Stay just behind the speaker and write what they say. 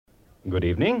Good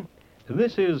evening.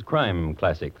 This is Crime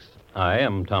Classics. I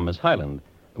am Thomas Hyland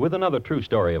with another true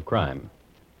story of crime.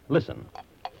 Listen.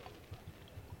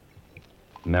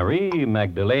 Marie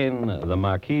Magdalene, the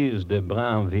Marquise de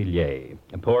Brinvilliers,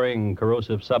 pouring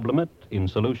corrosive sublimate in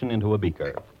solution into a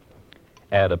beaker.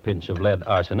 Add a pinch of lead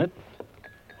arsenate.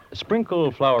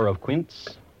 Sprinkle flour of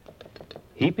quince.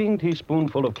 Heaping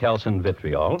teaspoonful of calcium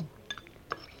vitriol.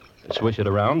 Swish it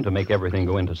around to make everything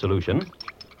go into solution.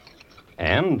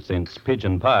 And since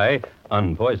pigeon pie,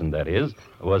 unpoisoned that is,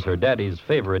 was her daddy's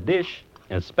favorite dish,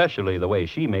 especially the way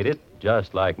she made it,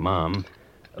 just like Mom,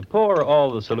 pour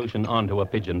all the solution onto a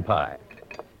pigeon pie.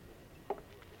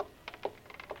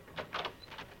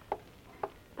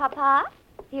 Papa,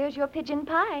 here's your pigeon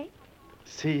pie.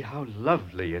 See how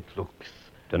lovely it looks.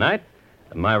 Tonight,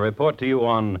 my report to you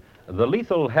on the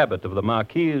lethal habit of the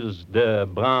Marquise de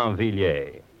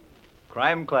Brinvilliers.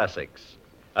 Crime Classics,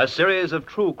 a series of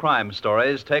true crime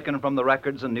stories taken from the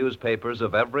records and newspapers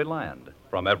of every land,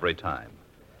 from every time.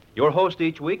 Your host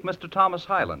each week, Mr. Thomas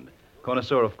Hyland,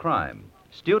 connoisseur of crime,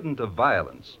 student of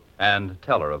violence, and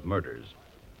teller of murders.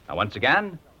 Now, once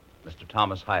again, Mr.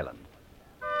 Thomas Hyland.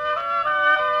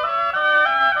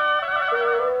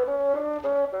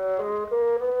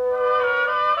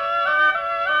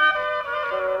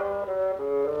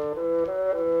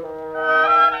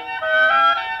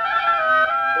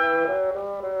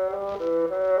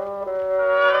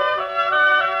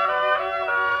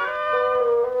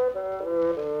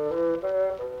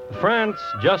 France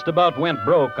just about went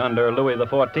broke under Louis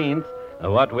XIV,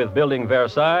 what with building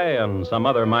Versailles and some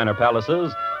other minor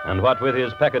palaces, and what with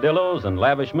his peccadillos and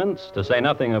lavishments, to say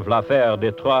nothing of l'affaire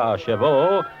des Trois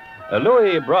Chevaux,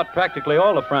 Louis brought practically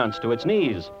all of France to its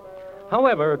knees.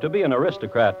 However, to be an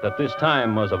aristocrat at this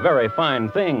time was a very fine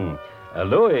thing.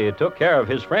 Louis took care of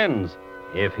his friends.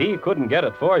 If he couldn't get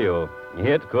it for you,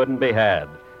 it couldn't be had.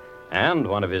 And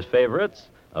one of his favorites,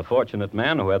 a fortunate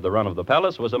man who had the run of the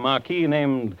palace, was a marquis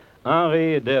named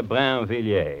Henri de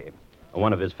Brinvilliers.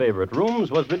 One of his favorite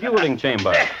rooms was the dueling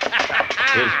chamber.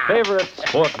 His favorite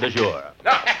sport du jour.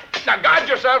 Now guard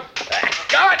yourself.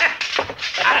 Guard!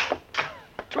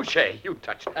 Touche, you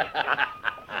touched me.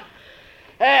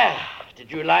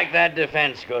 Did you like that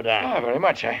defense, Godin? Oh, very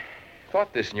much. I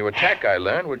thought this new attack I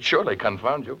learned would surely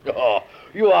confound you. Oh,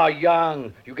 you are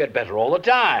young. You get better all the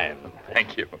time.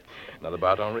 Thank you. Another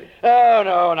bout, Henri? Oh,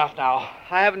 no, enough now.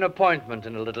 I have an appointment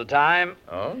in a little time.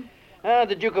 Oh?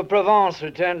 The Duke of Provence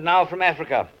returned now from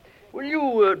Africa. Will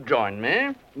you join me?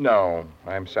 No,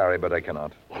 I'm sorry, but I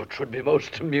cannot. Oh, it would be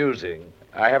most amusing.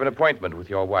 I have an appointment with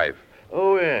your wife.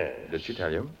 Oh, yes. Did she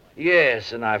tell you?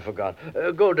 Yes, and I forgot.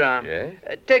 Godin.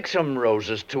 Yes? Take some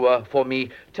roses to her for me.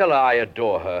 Tell her I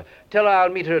adore her. Tell her I'll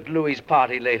meet her at Louis's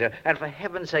party later. And for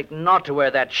heaven's sake, not to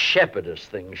wear that shepherdess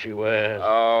thing she wears.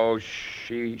 Oh,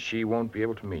 she won't be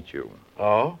able to meet you.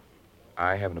 Oh?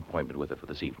 I have an appointment with her for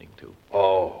this evening, too.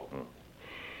 Oh.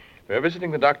 We're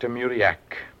visiting the Dr.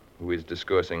 Mauriac, who is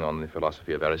discoursing on the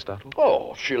philosophy of Aristotle.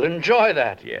 Oh, she'll enjoy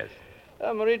that. Yes.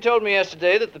 Marie told me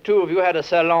yesterday that the two of you had a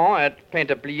salon at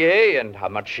Paint-a-Plier and how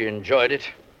much she enjoyed it.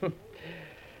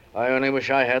 I only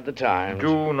wish I had the time.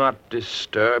 Do not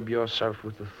disturb yourself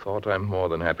with the thought. I'm more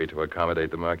than happy to accommodate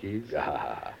the Marquise.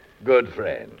 Ah, good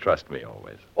friend. Trust me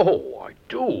always. Oh, I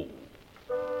do.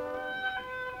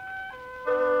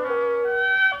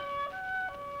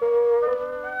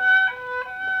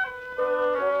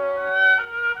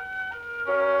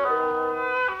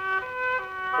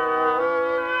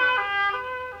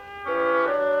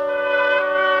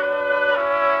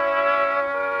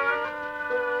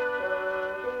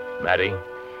 Maddie,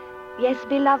 Yes,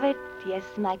 beloved. Yes,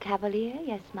 my cavalier.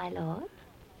 Yes, my lord.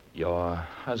 your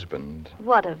husband,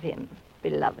 What of him,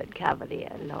 beloved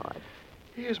cavalier, lord?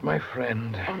 he is my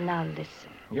friend. Oh, now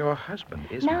listen. Your husband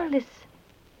is Now my... listen.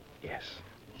 Yes.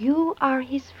 You are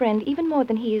his friend even more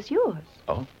than he is yours.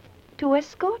 Oh? To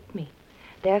escort me.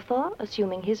 Therefore,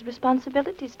 assuming his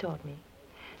responsibilities toward me.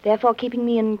 Therefore, keeping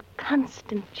me in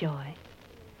constant joy.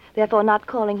 Therefore, not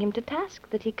calling him to task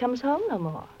that he comes home no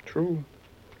more. True.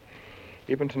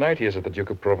 Even tonight he is at the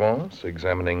Duke of Provence,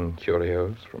 examining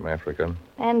curios from Africa.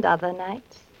 And other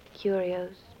nights,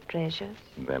 curios, treasures.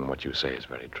 Then what you say is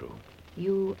very true.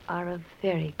 You are a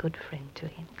very good friend to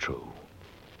him. True.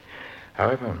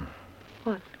 However...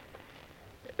 What?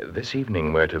 This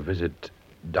evening we're to visit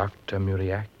Dr.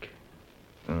 Mauriac.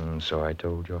 So I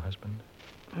told your husband.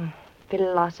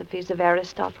 Philosophies of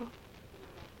Aristotle.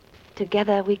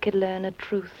 Together we could learn a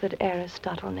truth that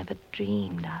Aristotle never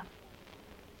dreamed of.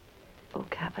 Oh,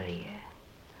 cavalier.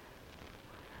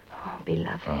 Oh,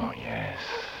 beloved. Oh, yes,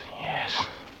 yes.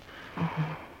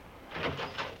 Mm-hmm.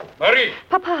 Marie!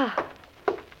 Papa!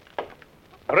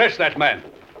 Arrest that man.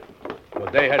 Your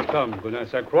day has come, Gonin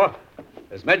Saint Croix.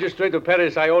 As magistrate of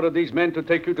Paris, I order these men to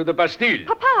take you to the Bastille.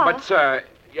 Papa! But, sir,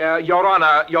 Your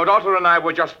Honor, your daughter and I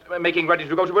were just making ready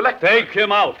to go to elect. Take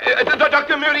him out.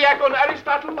 Dr. Muriac and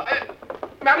Aristotle.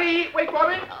 Marie, wait for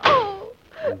me. Oh!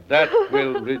 And that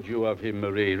will rid you of him,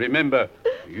 Marie. Remember,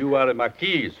 you are a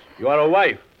Marquise. You are a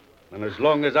wife. And as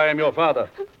long as I am your father,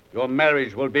 your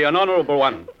marriage will be an honorable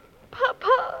one.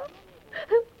 Papa!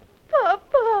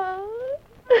 Papa!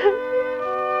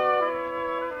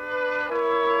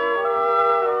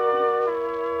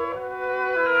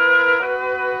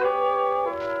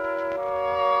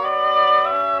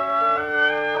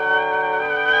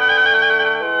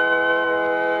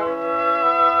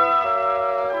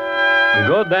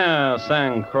 Gaudin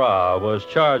Saint Croix was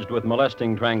charged with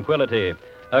molesting tranquility,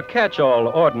 a catch-all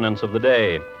ordinance of the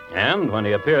day. And when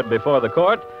he appeared before the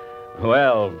court,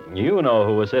 well, you know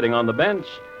who was sitting on the bench.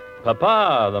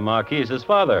 Papa, the Marquise's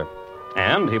father.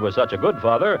 And he was such a good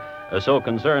father, so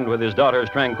concerned with his daughter's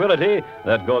tranquility,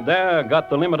 that Gaudin got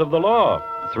the limit of the law,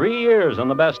 3 years in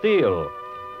the Bastille.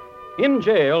 In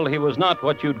jail, he was not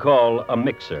what you'd call a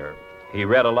mixer. He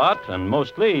read a lot and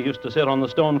mostly used to sit on the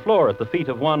stone floor at the feet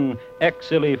of one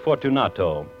Exili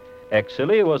Fortunato.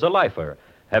 Exili was a lifer,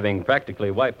 having practically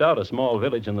wiped out a small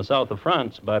village in the south of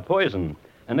France by poison,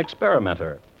 an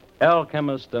experimenter,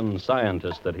 alchemist and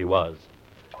scientist that he was.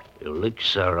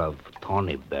 Elixir of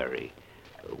tawny berry,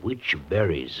 which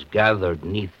berries gathered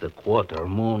neath the quarter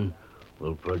moon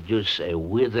will produce a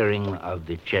withering of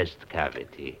the chest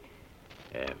cavity.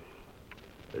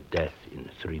 Death in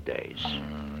 3 days.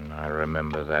 I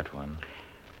remember that one.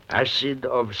 Acid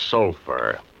of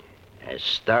sulfur,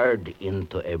 stirred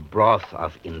into a broth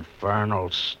of infernal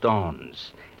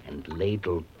stones and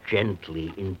ladled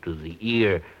gently into the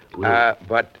ear will...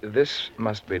 But this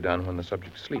must be done when the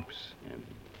subject sleeps.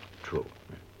 True.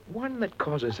 One that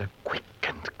causes a quick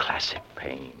and classic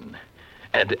pain.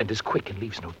 And is quick and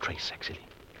leaves no trace, actually.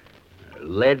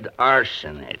 Lead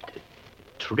arsenate,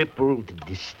 tripled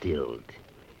distilled.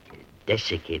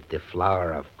 Desiccate the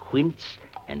flower of quince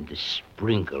and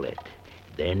sprinkle it.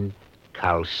 Then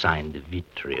calcined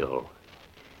vitriol.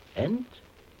 And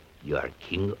you are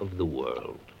king of the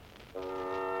world.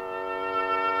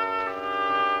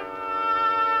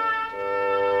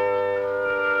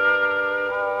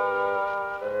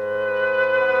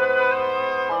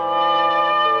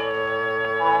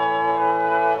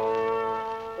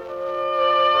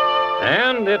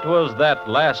 And it was that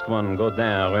last one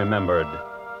Gaudin remembered.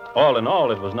 All in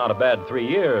all, it was not a bad 3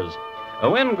 years.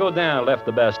 When Gaudin left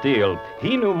the Bastille,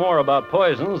 he knew more about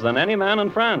poisons than any man in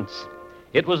France.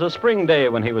 It was a spring day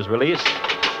when he was released,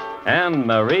 and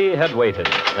Marie had waited.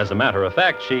 As a matter of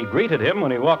fact, she greeted him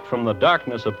when he walked from the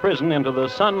darkness of prison into the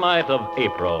sunlight of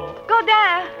April.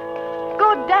 Gaudin!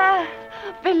 Gaudin!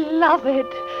 Beloved,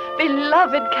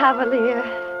 beloved cavalier.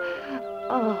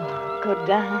 Oh,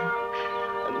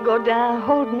 Gaudin. Gaudin,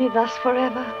 hold me thus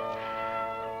forever.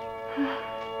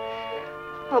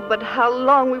 Oh, but how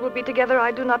long we will be together,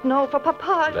 I do not know, for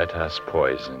Papa... Let us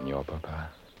poison your papa.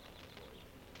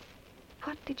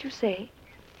 What did you say?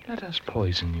 Let us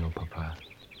poison your papa.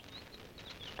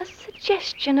 A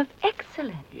suggestion of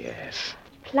excellence. Yes.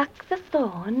 Pluck the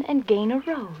thorn and gain a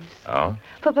rose. Oh?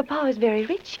 For Papa is very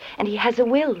rich, and he has a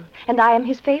will, and I am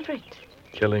his favorite.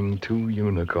 Killing 2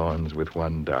 unicorns with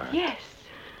 1 dart. Yes.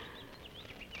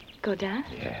 Gaudin?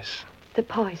 Yes. The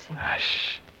poison.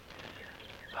 Hush.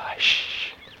 Hush.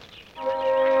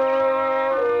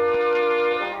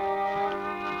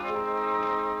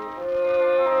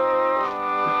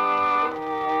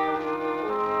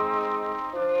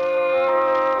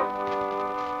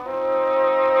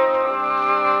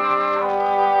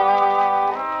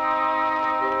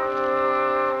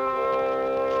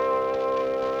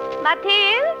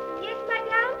 Mathilde? Yes,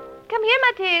 madame? Come here,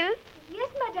 Mathilde. Yes,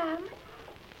 madame.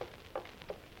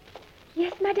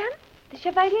 Yes, madame? The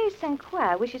Chevalier Saint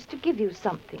Croix wishes to give you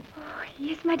something. Oh,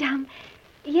 yes, madame.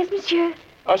 Yes, monsieur.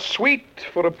 A sweet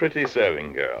for a pretty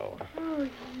serving girl. Oh,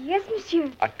 yes,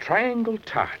 monsieur. A triangle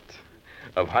tart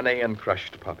of honey and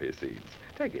crushed poppy seeds.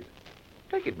 Take it.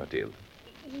 Take it, Mathilde.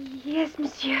 Yes,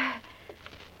 monsieur.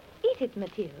 Eat it,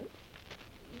 Mathilde.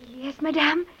 Yes,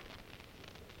 madame.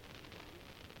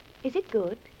 Is it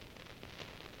good?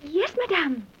 Yes,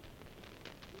 madame.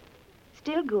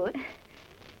 Still good?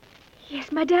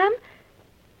 Yes, madame.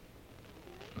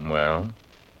 Well?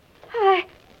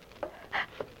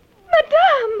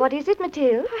 Madame! What is it,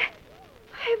 Mathilde?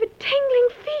 I have a tingling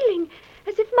feeling,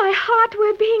 as if my heart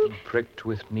were being... Pricked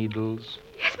with needles?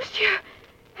 Yes, monsieur.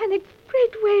 And a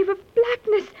great wave of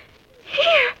blackness.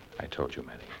 Here! I told you,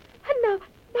 Maddie. And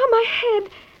now my head,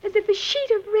 as if a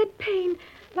sheet of red pain,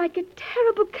 like a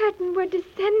terrible curtain were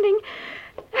descending,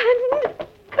 and...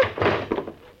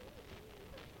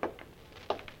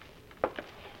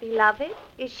 Beloved,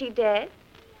 is she dead?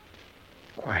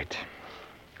 Quite.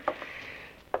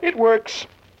 It works.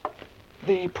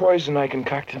 The poison I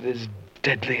concocted is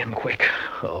deadly and quick.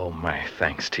 Oh, my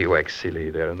thanks to you,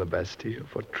 Exili, there in the Bastille,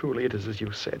 for truly it is as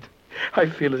you said. I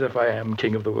feel as if I am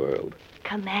king of the world.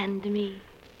 Command me.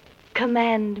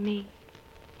 Command me.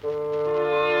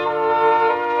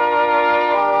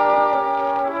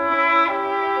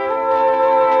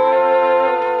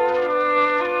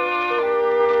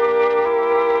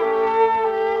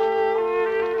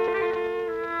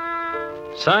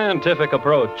 Scientific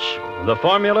approach, the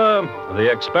formula,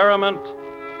 the experiment,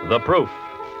 the proof.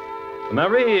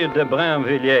 Marie de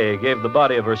Brinvilliers gave the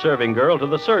body of her serving girl to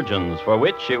the surgeons, for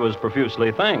which she was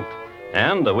profusely thanked.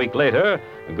 And a week later,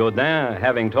 Gaudin,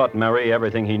 having taught Marie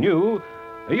everything he knew,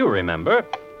 you remember,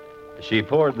 she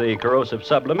poured the corrosive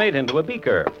sublimate into a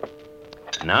beaker.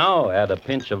 Now add a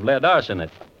pinch of lead arsenate.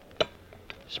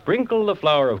 Sprinkle the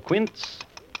flour of quince,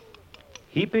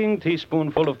 heaping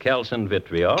teaspoonful of calcined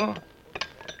vitriol.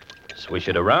 Swish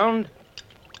it around,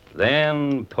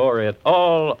 then pour it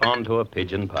all onto a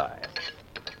pigeon pie.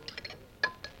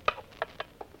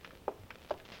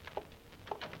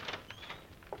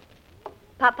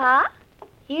 Papa,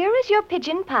 here is your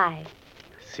pigeon pie.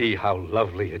 See how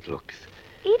lovely it looks.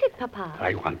 Eat it, Papa.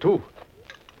 I want to.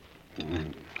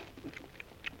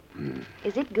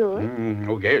 Is it good?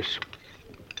 Oh, yes.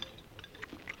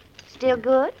 Still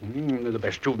good? The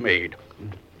best you've made.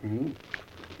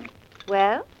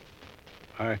 Well?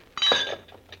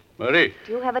 Marie.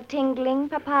 Do you have a tingling,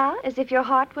 Papa, as if your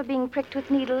heart were being pricked with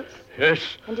needles?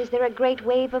 Yes. And is there a great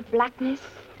wave of blackness?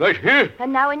 Right here.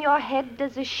 And now in your head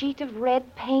does a sheet of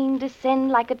red pain descend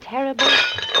like a terrible...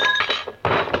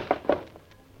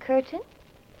 curtain?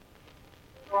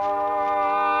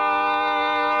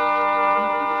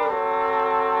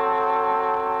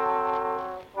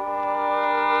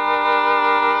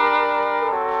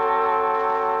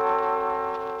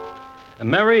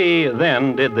 Marie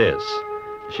then did this.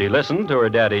 She listened to her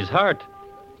daddy's heart.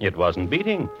 It wasn't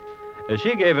beating.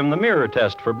 She gave him the mirror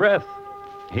test for breath.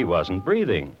 He wasn't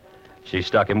breathing. She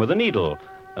stuck him with a needle.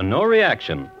 No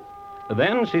reaction.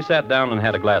 Then she sat down and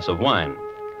had a glass of wine.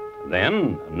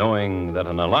 Then, knowing that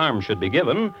an alarm should be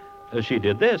given, she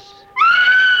did this.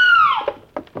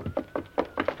 Papa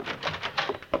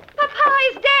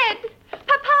is dead!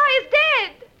 Papa is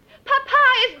dead! Papa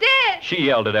is dead! She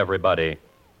yelled at everybody.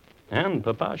 And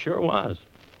Papa sure was.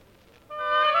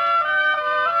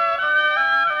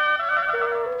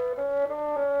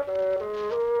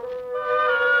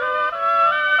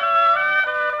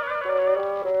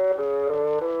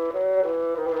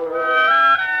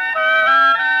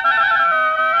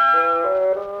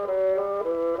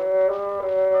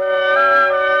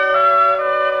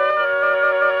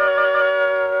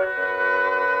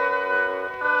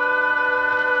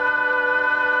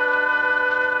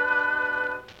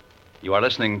 You are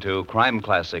listening to Crime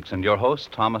Classics and your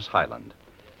host, Thomas Hyland.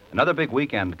 Another big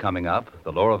weekend coming up.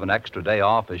 The lure of an extra day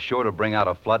off is sure to bring out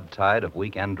a flood tide of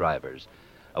weekend drivers.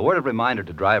 A word of reminder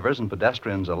to drivers and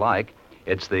pedestrians alike,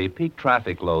 it's the peak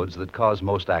traffic loads that cause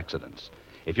most accidents.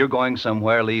 If you're going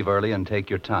somewhere, leave early and take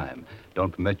your time.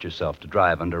 Don't permit yourself to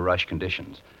drive under rush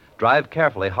conditions. Drive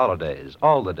carefully holidays,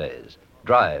 all the days.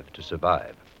 Drive to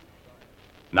survive.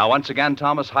 Now, once again,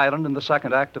 Thomas Hyland in the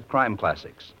second act of Crime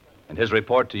Classics, and his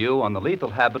report to you on the lethal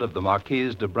habit of the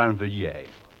Marquise de Brinvilliers.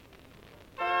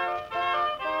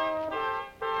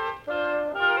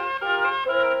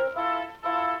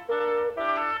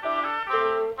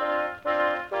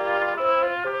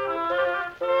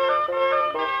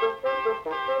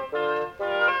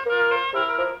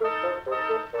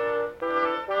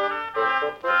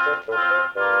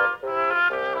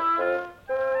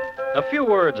 A few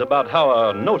words about how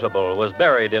a notable was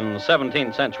buried in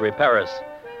 17th century Paris.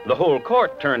 The whole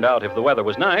court turned out if the weather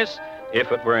was nice.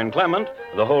 If it were inclement,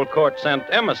 the whole court sent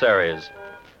emissaries.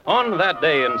 On that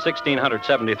day in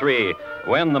 1673,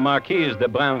 when the Marquise de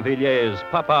Brinvilliers'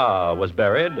 papa was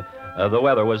buried, the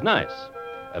weather was nice.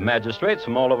 Magistrates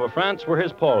from all over France were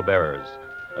his pallbearers.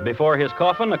 Before his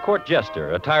coffin, a court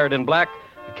jester, attired in black,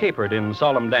 capered in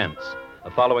solemn dance.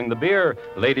 Following the bier,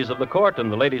 ladies of the court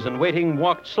and the ladies in waiting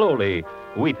walked slowly,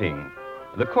 weeping.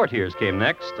 The courtiers came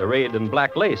next, arrayed in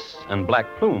black lace and black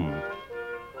plume.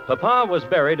 Papa was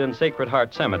buried in Sacred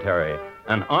Heart Cemetery,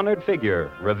 an honored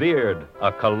figure, revered,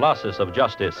 a colossus of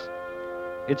justice.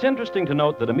 It's interesting to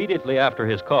note that immediately after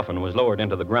his coffin was lowered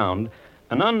into the ground,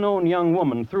 an unknown young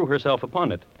woman threw herself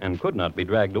upon it and could not be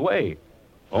dragged away.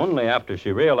 Only after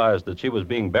she realized that she was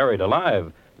being buried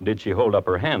alive did she hold up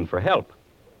her hand for help.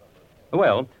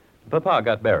 Well, Papa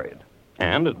got buried,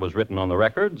 and it was written on the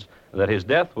records that his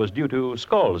death was due to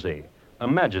scalzi, a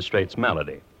magistrate's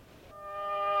malady.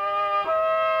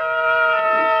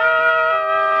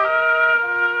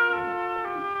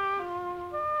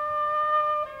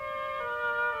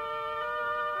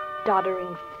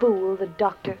 Doddering fool, the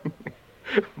doctor.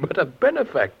 But a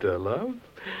benefactor, love.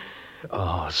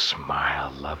 Oh,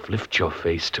 smile, love. Lift your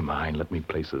face to mine. Let me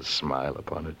place a smile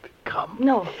upon it. Come.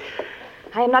 No,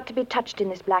 I am not to be touched in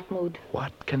this black mood.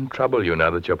 What can trouble you now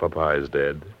that your papa is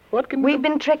dead? What can... We've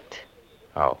been tricked.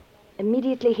 How?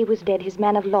 Immediately he was dead, his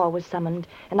man of law was summoned,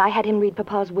 and I had him read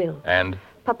Papa's will. And?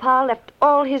 Papa left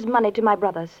all his money to my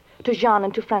brothers, to Jean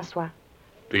and to Francois.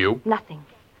 To you? Nothing.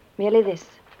 Merely this,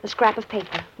 a scrap of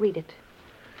paper. Read it.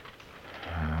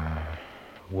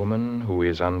 Woman who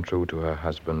is untrue to her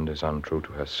husband is untrue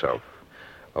to herself.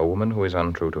 A woman who is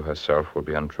untrue to herself will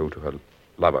be untrue to her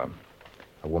lover.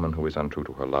 A woman who is untrue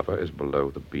to her lover is below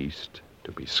the beast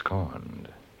to be scorned.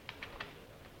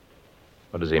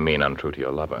 What does he mean, untrue to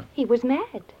your lover? He was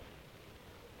mad.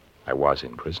 I was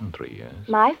in prison 3 years.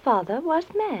 My father was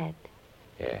mad.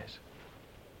 Yes.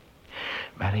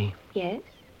 Mary? Yes?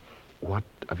 What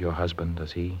of your husband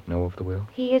does he know of the will?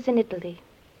 He is in Italy.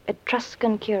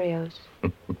 Etruscan curios.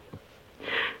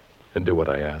 And do what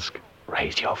I ask.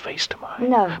 Raise your face to mine.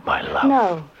 No. My love.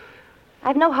 No.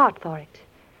 I've no heart for it.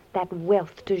 That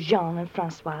wealth to Jean and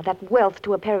Francois. That wealth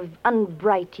to a pair of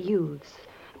unbright youths.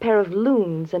 A pair of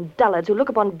loons and dullards who look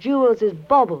upon jewels as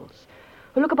baubles.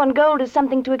 Who look upon gold as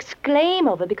something to exclaim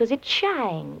over because it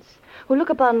shines. Who look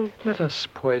upon... Let us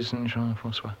poison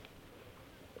Jean-Francois.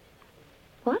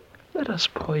 What? Let us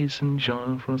poison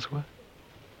Jean-Francois.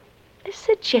 A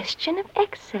suggestion of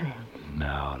excellence.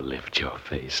 Now lift your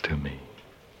face to me.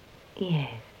 Yes.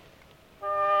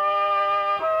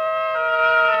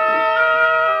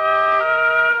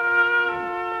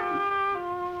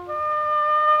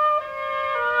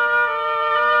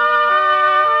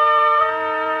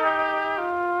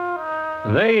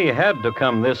 They had to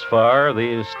come this far,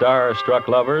 these star-struck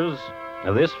lovers,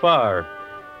 this far.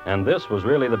 And this was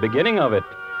really the beginning of it.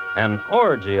 An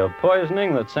orgy of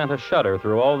poisoning that sent a shudder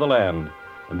through all the land.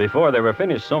 And before they were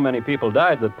finished, so many people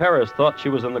died that Paris thought she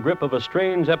was in the grip of a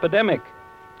strange epidemic.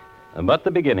 But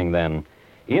the beginning, then.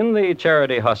 In the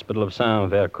charity hospital of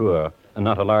Saint-Vercourt,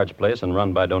 not a large place and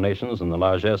run by donations and the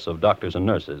largesse of doctors and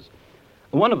nurses,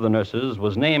 one of the nurses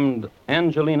was named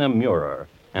Angelina Murer,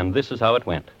 and this is how it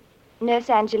went. Nurse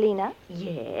Angelina?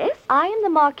 Yes? I am the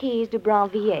Marquise de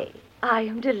Brinvilliers. I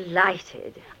am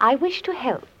delighted. I wish to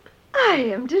help.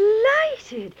 I am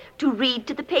delighted. To read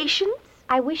to the patients?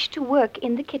 I wish to work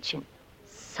in the kitchen.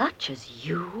 Such as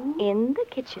you? In the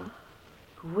kitchen.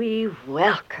 We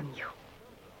welcome you.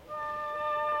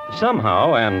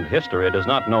 Somehow, and history does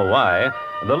not know why,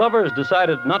 the lovers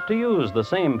decided not to use the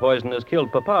same poison as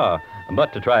killed Papa,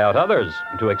 but to try out others,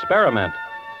 to experiment.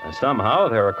 Somehow,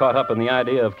 they were caught up in the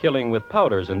idea of killing with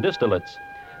powders and distillates.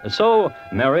 So,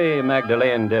 Marie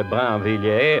Magdalene de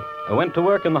Brinvilliers went to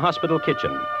work in the hospital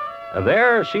kitchen.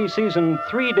 There, she seasoned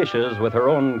 3 dishes with her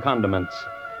own condiments.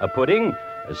 A pudding,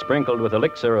 sprinkled with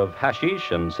elixir of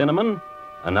hashish and cinnamon.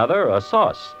 Another, a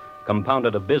sauce,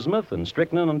 compounded of bismuth and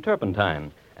strychnine and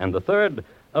turpentine. And the third,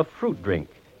 a fruit drink,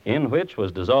 in which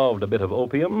was dissolved a bit of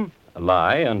opium,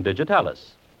 lye, and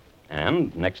digitalis.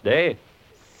 And next day...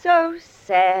 So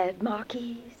sad,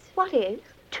 Marquise. What is?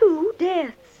 2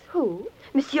 deaths. Who?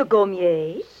 Monsieur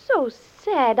Gommier So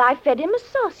sad. I fed him a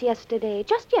sauce yesterday,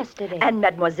 just yesterday. and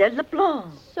Mademoiselle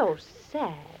Leblanc. So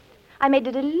sad. I made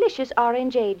a delicious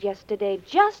orangeade yesterday,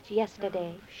 just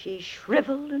yesterday. She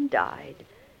shriveled and died.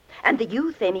 And the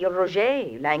youth, Émile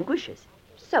Roger, languishes.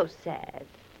 So sad.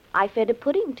 I fed a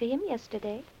pudding to him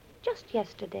yesterday, just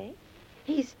yesterday.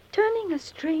 He's turning a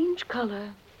strange color,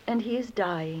 and he is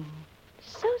dying.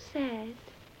 So sad.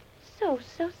 So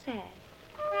sad.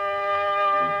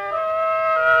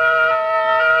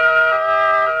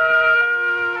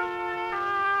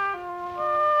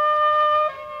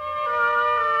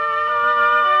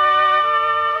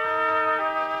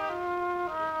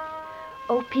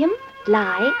 Opium,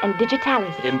 lye, and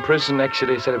digitalis. In prison,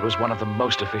 actually said it was one of the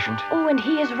most efficient. Oh, and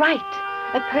he is right.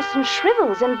 A person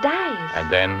shrivels and dies.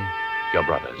 And then, your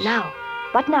brothers. Now.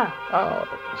 What now? Oh,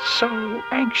 so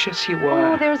anxious you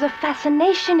Oh, were. there's a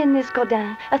fascination in this,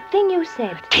 Godin. A thing you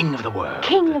said. King of the world.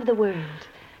 King of the world.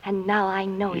 And now I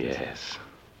know it. Yes.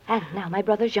 And now my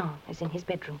brother Jean is in his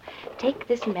bedroom. Take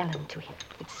this melon to him.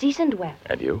 It's seasoned well.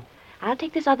 And you? I'll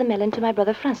take this other melon to my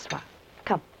brother Francois.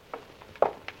 Come.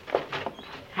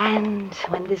 And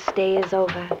when this day is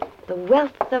over, the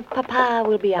wealth of Papa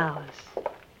will be ours.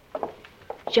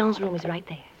 Jean's room is right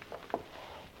there.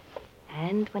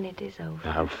 And when it is over.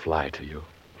 I'll fly to you.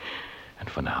 And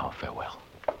for now, farewell.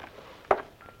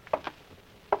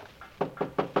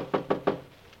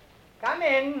 Come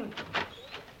in.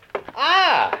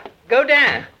 Ah,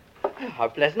 Godin. How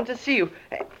pleasant to see you.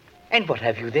 And what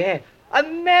have you there? A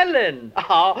melon.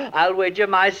 Oh, I'll wager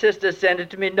my sister sent it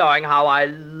to me knowing how I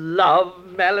love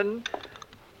melon.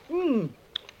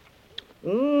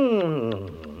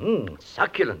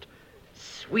 Succulent.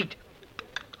 Sweet.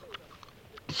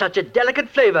 Such a delicate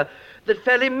flavor that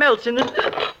fairly melts in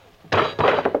the...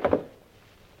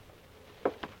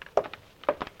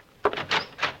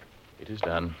 It is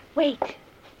done. Wait.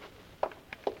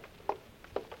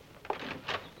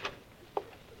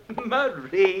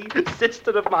 Marie,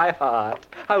 sister of my heart,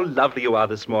 how lovely you are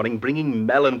this morning, bringing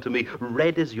melon to me,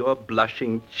 red as your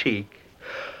blushing cheek.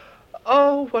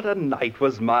 Oh, what a night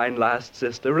was mine last,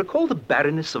 sister. Recall the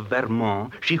Baroness of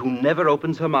Vermont, she who never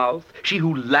opens her mouth, she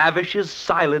who lavishes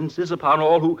silences upon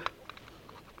all who...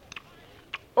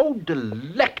 Oh,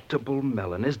 delectable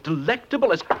melon, as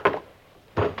delectable as...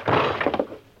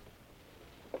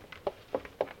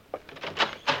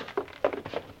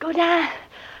 Godin,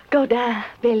 Godin,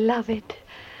 beloved.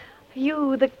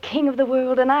 You, the king of the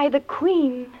world, and I, the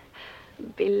queen.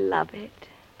 Beloved,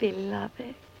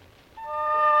 beloved.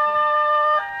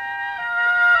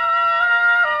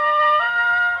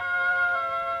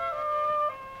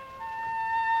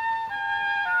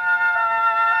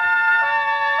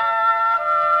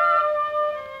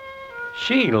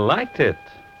 She liked it.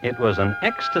 It was an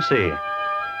ecstasy.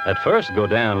 At first,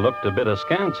 Godin looked a bit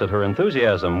askance at her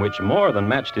enthusiasm, which more than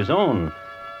matched his own.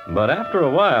 But after a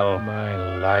while... My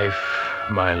life,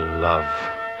 my love,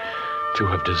 to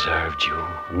have deserved you.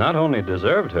 Not only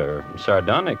deserved her,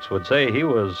 sardonyx would say he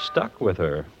was stuck with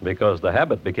her, because the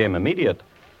habit became immediate.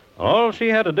 All she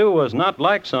had to do was not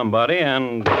like somebody,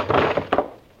 and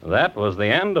that was the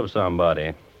end of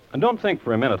somebody. And don't think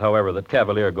for a minute, however, that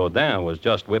Cavalier Godin was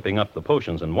just whipping up the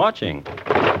potions and watching.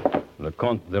 Le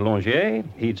Comte de Longier,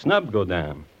 he'd snubbed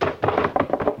Godin.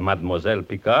 Mademoiselle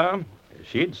Picard,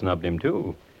 she'd snubbed him,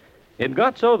 too. It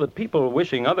got so that people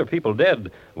wishing other people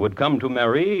dead would come to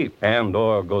Marie and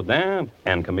or Godin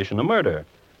and commission a murder.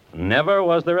 Never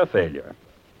was there a failure.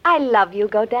 I love you,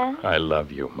 Godin. I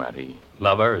love you, Marie.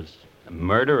 Lovers,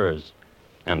 murderers,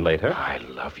 and later... I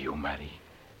love you, Marie.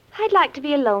 I'd like to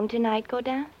be alone tonight,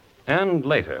 Godin. And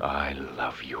later. I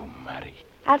love you, Marie.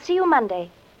 I'll see you Monday.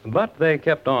 But they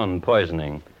kept on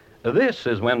poisoning. This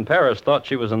is when Paris thought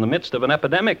she was in the midst of an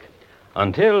epidemic.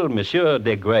 Until Monsieur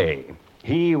Desgrais.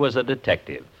 He was a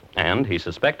detective, and he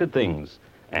suspected things.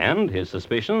 And his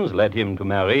suspicions led him to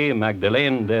Marie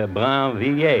Magdalene de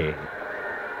Brinvilliers.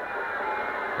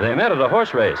 They met at a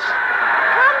horse race.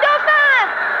 Come, Dauphin!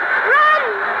 Run!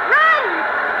 Run!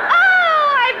 Oh,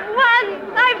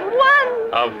 I've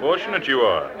won! How fortunate you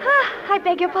are. I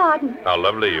beg your pardon. How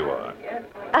lovely you are.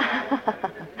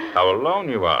 How alone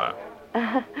you are.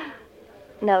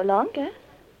 No longer.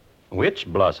 Which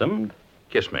blossomed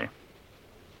Kiss me.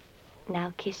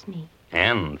 Now kiss me.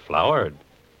 and flowered.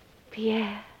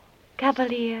 Pierre,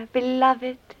 Cavalier,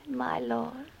 beloved, my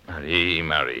lord. Marie,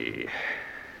 Marie.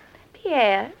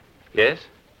 Pierre, Yes?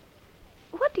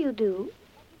 what do you do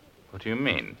What do you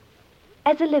mean?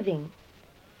 as a living?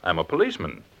 I'm a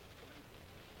policeman.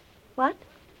 What?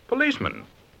 Policeman.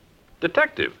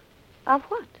 Detective. Of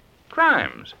what?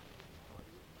 Crimes.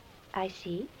 I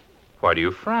see. Why do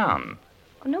you frown?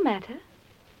 Oh, no matter.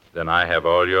 Then I have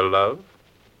all your love?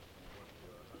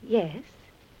 Yes.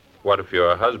 What if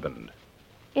you're a husband?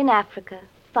 In Africa,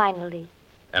 finally.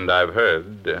 And I've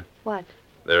heard What?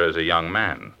 there is a young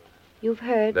man, You've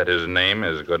heard? that his name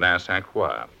is Godin Saint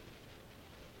Croix.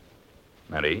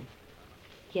 Marie,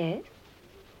 Yes.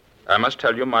 I must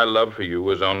tell you my love for you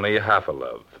is only half a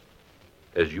love,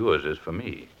 as yours is for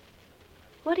me.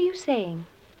 What are you saying?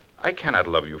 I cannot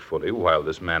love you fully while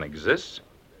this man exists.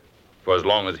 For as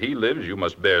long as he lives, you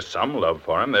must bear some love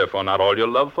for him, therefore not all your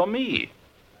love for me.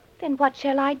 Then what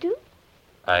shall I do?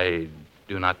 I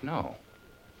do not know.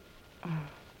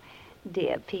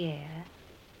 Dear Pierre,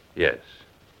 Yes.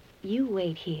 you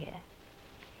wait here.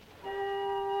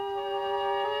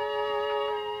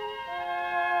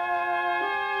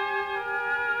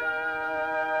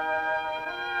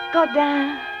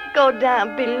 Godin,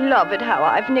 Godin, beloved, how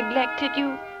I've neglected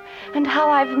you, and how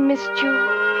I've missed you,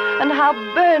 and how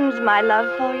burns my love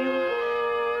for you.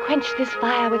 Quench this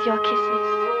fire with your kisses.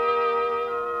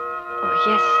 Oh,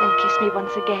 yes, and kiss me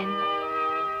once again.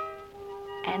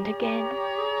 And again.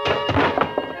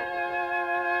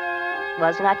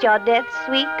 Was not your death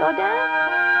sweet, Godin?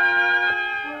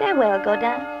 Farewell,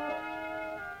 Godin.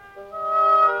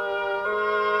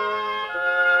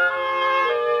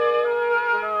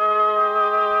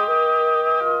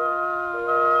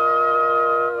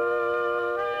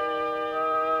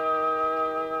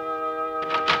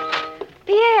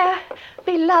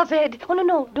 beloved. Oh,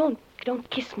 no, don't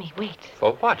kiss me. Wait.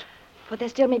 For what? For there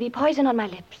still may be poison on my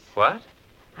lips. What?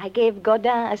 I gave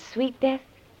Godin a sweet death.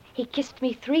 He kissed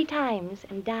me 3 times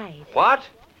and died. What?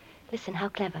 Listen, how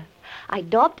clever. I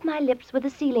daubed my lips with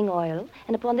a sealing oil,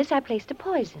 and upon this I placed a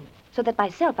poison, so that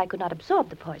myself I could not absorb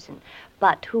the poison.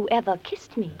 But whoever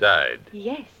kissed me... Died.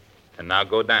 Yes. And now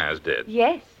Godin is dead.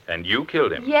 Yes. And you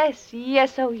killed him. Yes,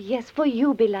 oh yes, for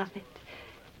you, beloved.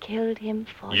 Killed him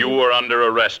for You were under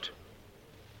arrest.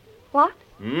 What?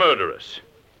 Murderous.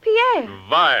 Pierre.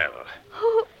 Vile.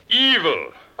 Oh, Evil.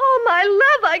 oh, my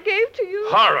love I gave to you.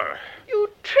 Horror. You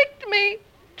tricked me.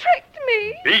 Tricked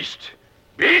me. Beast.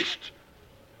 Beast.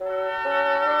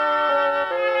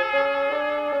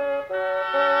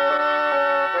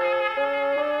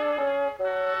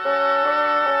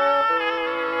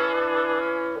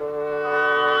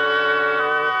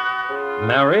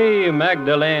 Marie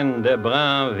Magdalene de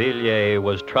Brinvilliers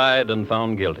was tried and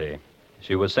found guilty.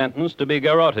 She was sentenced to be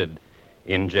garroted.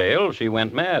 In jail, she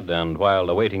went mad, and while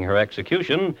awaiting her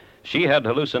execution, she had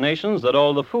hallucinations that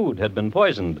all the food had been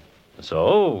poisoned.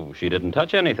 So she didn't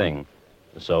touch anything.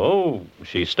 So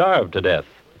she starved to death.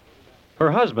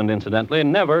 Her husband, incidentally,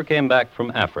 never came back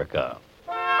from Africa.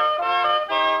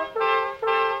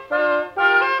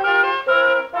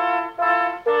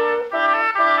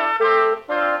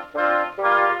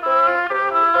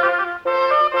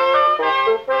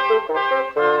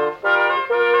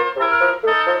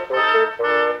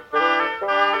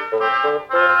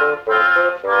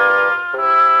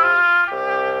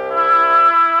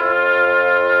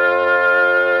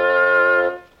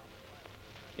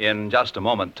 In just a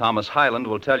moment, Thomas Hyland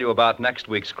will tell you about next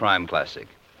week's crime classic.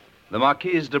 The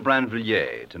Marquise de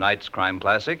Brinvilliers, tonight's crime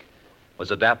classic,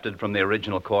 was adapted from the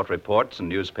original court reports and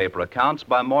newspaper accounts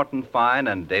by Morton Fine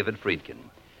and David Friedkin.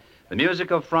 The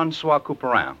music of Francois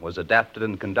Couperin was adapted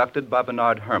and conducted by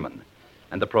Bernard Herrmann,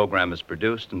 and the program is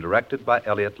produced and directed by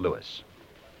Elliott Lewis.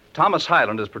 Thomas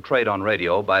Hyland is portrayed on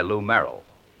radio by Lou Merrill.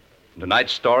 In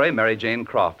tonight's story, Mary Jane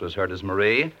Croft was heard as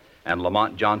Marie and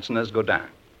Lamont Johnson as Godin.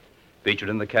 Featured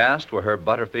in the cast were Herb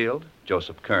Butterfield,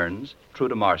 Joseph Kearns,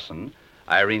 Trude Marson,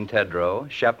 Irene Tedrow,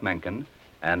 Shep Menken,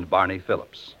 and Barney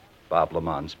Phillips. Bob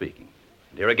Lamont speaking.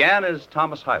 And here again is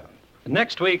Thomas Hyland.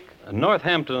 Next week,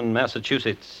 Northampton,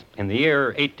 Massachusetts, in the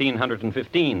year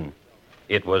 1815.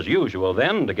 It was usual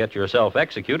then to get yourself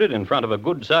executed in front of a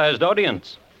good-sized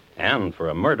audience. And for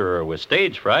a murderer with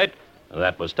stage fright,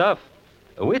 that was tough.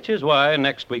 Which is why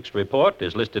next week's report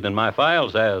is listed in my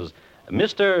files as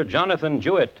Mr. Jonathan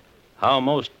Jewett, how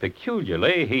most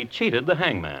peculiarly he cheated the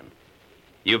hangman.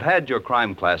 You've had your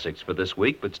crime classics for this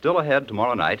week, but still ahead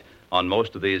tomorrow night on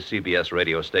most of these CBS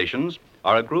radio stations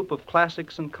are a group of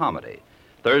classics and comedy.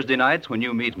 Thursday nights, When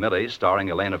You Meet Millie, starring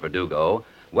Elena Verdugo,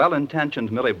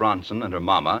 well-intentioned Millie Bronson and her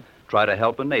mama try to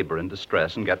help a neighbor in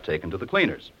distress and get taken to the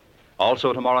cleaners.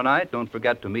 Also tomorrow night, don't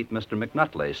forget to meet Mr.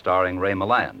 McNutley, starring Ray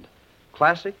Milland.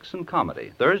 Classics and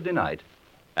comedy, Thursday night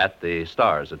at the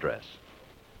Star's address.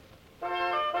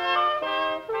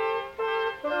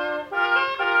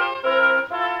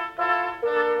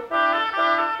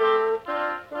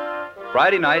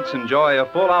 Friday nights, enjoy a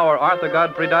full-hour Arthur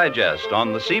Godfrey Digest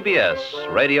on the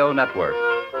CBS Radio Network.